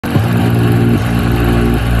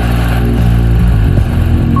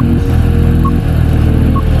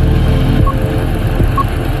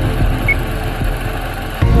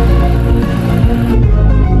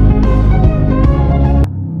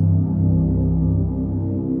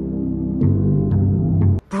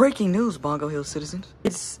Breaking news, Bongo Hills citizens.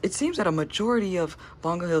 It seems that a majority of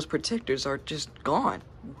Bongo Hills protectors are just gone.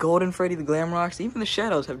 Golden Freddy, the Glamrocks, even the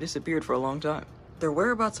Shadows have disappeared for a long time. Their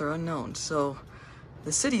whereabouts are unknown, so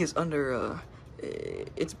the city is under,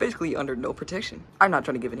 it's basically under no protection. I'm not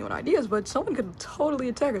trying to give anyone ideas, but someone could totally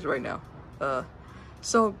attack us right now.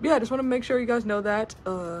 So yeah, I just want to make sure you guys know that.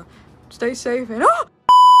 Stay safe and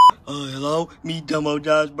hello, me Dumbo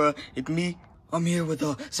Josh, bro. It's me. I'm here with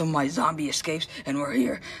some of my zombie escapes, and we're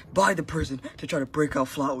here by the prison to try to break out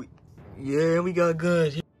Flowey. Yeah, we got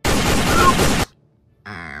guns.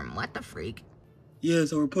 What the freak? Yeah,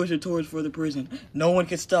 so we're pushing towards for the prison. No one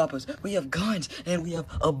can stop us. We have guns, and we have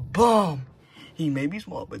a bomb. He may be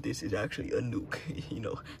small, but this is actually a nuke, you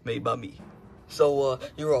know, made by me. So,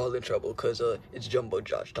 you're all in trouble, because, it's Jumbo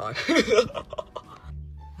Josh time.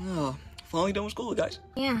 Oh, finally done with school, guys.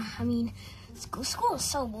 Yeah, I mean, school is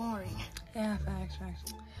so boring. Yeah, facts.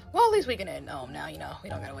 Well, at least we can head home now, you know. We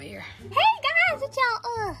don't gotta wait here. Hey guys, it's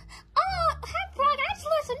y'all, hey Frog, I just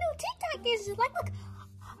learned some new TikTok dances. Like, look.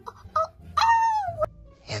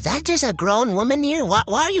 Is that just a grown woman here? Why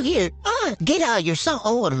are you here? Get out, you're so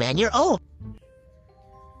old, man. You're old.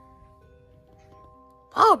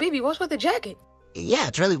 Oh, baby, what's with the jacket? Yeah,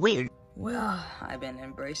 it's really weird. Well, I've been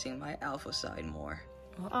embracing my alpha side more.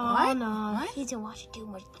 Oh no, he's been watching too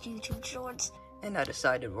much YouTube shorts. And I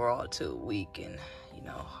decided we're all too weak and, you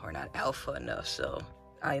know, we're not alpha enough, so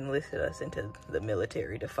I enlisted us into the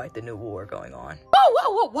military to fight the new war going on.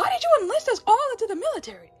 Whoa, why did you enlist us all into the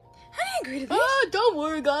military? I didn't agree to this. Don't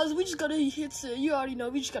worry, guys. We just gotta hit, you already know,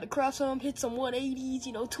 we just gotta craft some, hit some 180s,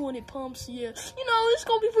 you know, 200 pumps, yeah. You know, it's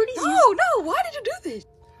gonna be pretty easy. No, why did you do this?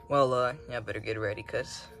 Well, yeah, better get ready,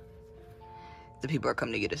 because the people are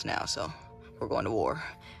coming to get us now, so we're going to war.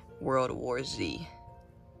 World War Z.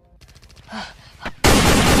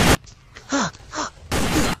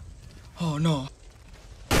 Oh, no.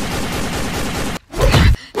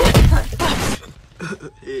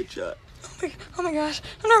 Headshot. Oh my gosh,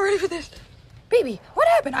 I'm not ready for this. Baby, what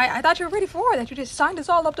happened? I thought you were ready for war, that you just signed us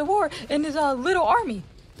all up to war in this little army.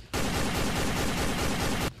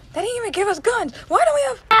 They didn't even give us guns. Why do we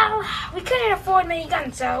have... Well, we couldn't afford many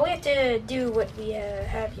guns, so we have to do what we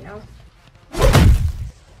have, you know.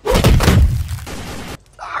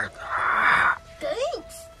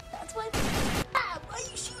 Thanks. That's what... why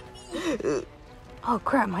you shooting me? Oh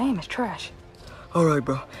crap, my aim is trash. All right,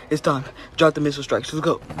 bro. It's time. Drop the missile strikes. Let's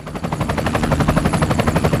go.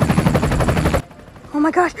 Oh my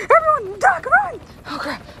gosh, everyone, duck, run! Oh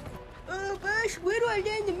crap. Bush, where do I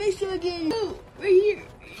land the missile again? Oh, right here.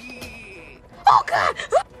 Oh god!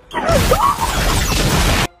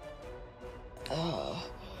 Oh,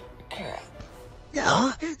 crap.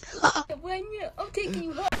 No. I'm taking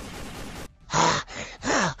you home.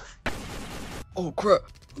 Oh, crap.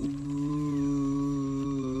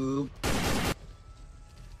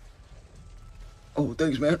 Oh,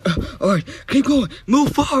 thanks, man. All right, keep going.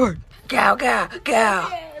 Move forward. Go.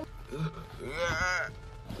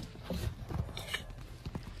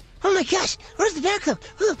 Oh my gosh, where's the backup?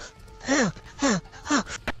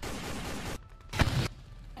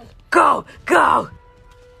 Go!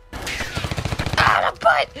 Ah, the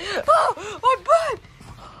butt! Oh, my butt!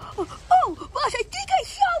 Oh, boss, I think I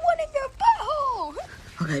saw one in your butthole.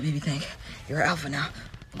 Okay, baby, think. You're alpha now.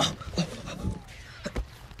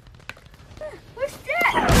 What's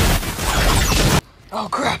that? Oh,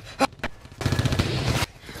 crap.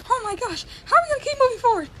 Oh my gosh, how are we gonna keep moving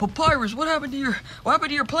forward? Papyrus, what happened to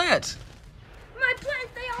your plants? My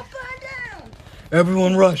plants, they all burned down.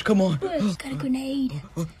 Everyone rush. Come on. Bush got a grenade.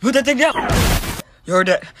 Put that thing down. You heard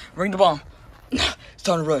that. Bring the bomb. It's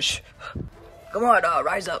time to rush. Come on,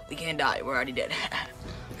 rise up. We can't die. We're already dead.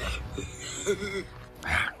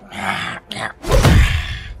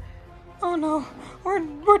 Oh no,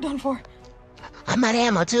 we're done for. I'm out of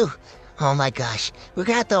ammo too. Oh my gosh, we're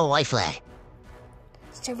gonna throw a white flag.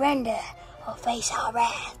 Surrender or face our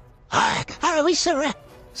wrath. Alright, we surrender.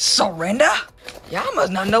 Surrender? Y'all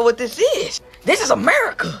must not know what this is. This is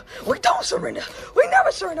America. We don't surrender. We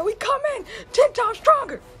never surrender. We come in 10 times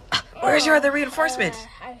stronger. Where's your other reinforcements?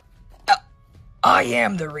 I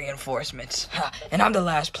am the reinforcements. And I'm the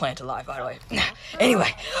last plant alive, by the way.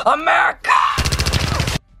 Anyway, America!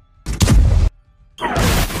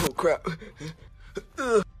 Oh, crap.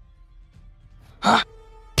 Huh?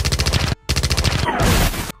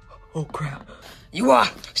 Oh, crap. You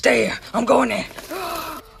stay here. I'm going in.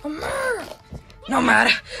 America! No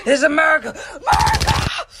matter. This is America.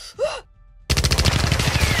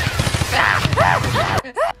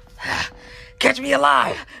 America! Catch me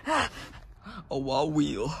alive. Oh, I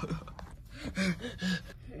will.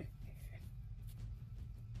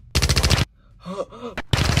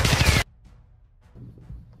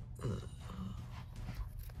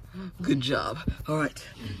 Good job. All right,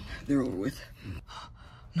 they're over with.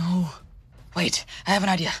 No. Wait, I have an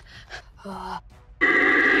idea. Oh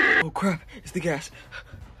crap, it's the gas.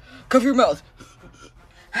 Cover your mouth.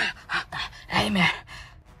 Hey, man.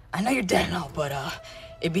 I know you're dead and all, but,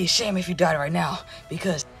 it'd be a shame if you died right now,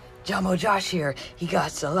 because Jumbo Josh here, he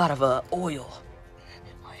got a lot of, oil.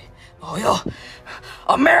 Oil?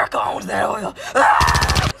 America owns that oil.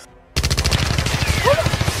 Ah!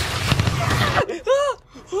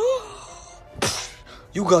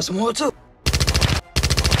 You got some oil too.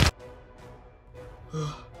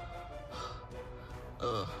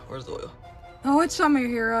 Where's the oil? Oh, it's summer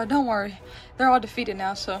here. Don't worry. They're all defeated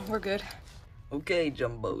now, so we're good. Okay,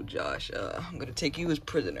 Jumbo Josh, I'm gonna take you as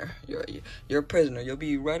prisoner. You're a prisoner. You'll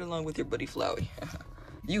be right along with your buddy Flowey.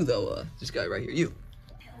 You though, this guy right here, you.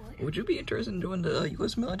 Would you be interested in joining the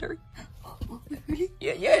U.S. military?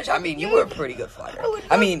 Yeah, yes, I mean, you were a pretty good fighter.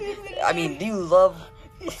 I mean, do you love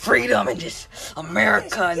freedom and just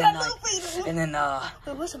America and then,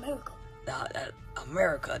 What's America?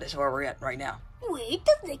 America, that's where we're at right now. Wait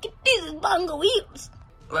a second, this is Bongo Hills.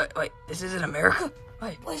 Wait, this isn't America?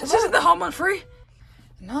 Wait, this isn't the home on free?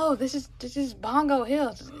 No, this is Bongo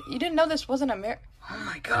Hills. You didn't know this wasn't America? Oh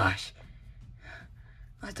my gosh.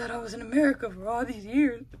 I thought I was in America for all these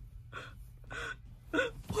years.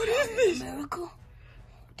 What is this? America?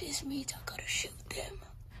 This means I gotta shoot them.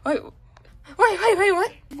 Wait, what?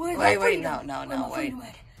 Wait, no,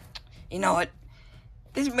 wait. You know what?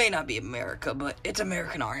 This may not be America, but it's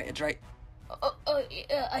American our heads, right?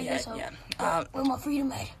 I guess so. Yeah. Where my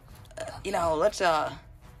freedom at? Let's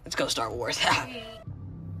go Star Wars.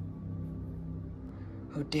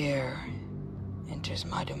 Who dare enters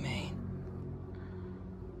my domain?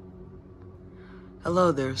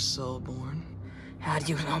 Hello there, Soulborn. How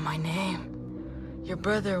do you know my name? Your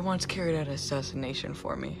brother once carried out an assassination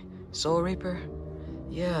for me. Soul Reaper?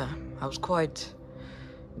 Yeah, I was quite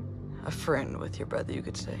a friend with your brother, you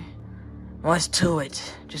could say. What's to it?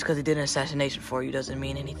 Just because he did an assassination for you doesn't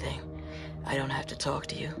mean anything. I don't have to talk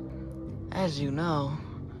to you. As you know,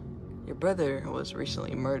 your brother was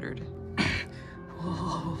recently murdered.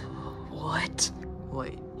 What?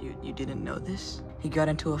 Wait, you didn't know this? He got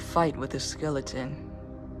into a fight with a skeleton,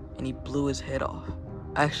 and he blew his head off.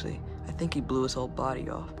 Actually, I think he blew his whole body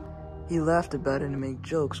off. He laughed about it and made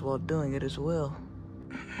jokes while doing it as well.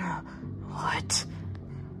 What?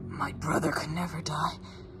 My brother could never die.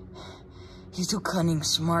 He's too cunning,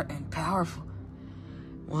 smart, and powerful.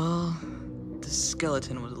 Well, the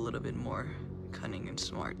skeleton was a little bit more cunning and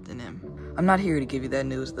smart than him. I'm not here to give you that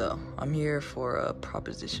news, though. I'm here for a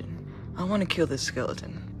proposition. I want to kill this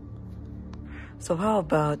skeleton. So how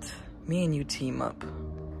about me and you team up?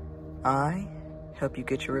 I help you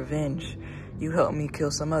get your revenge. You help me kill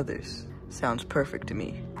some others. Sounds perfect to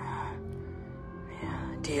me.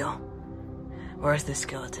 Yeah, deal. Where's the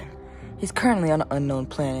skeleton? He's currently on an unknown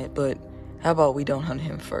planet, but how about we don't hunt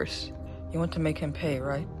him first? You want to make him pay,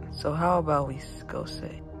 right? So how about we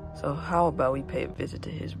pay a visit to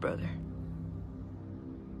his brother?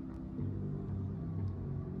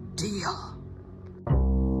 Deal.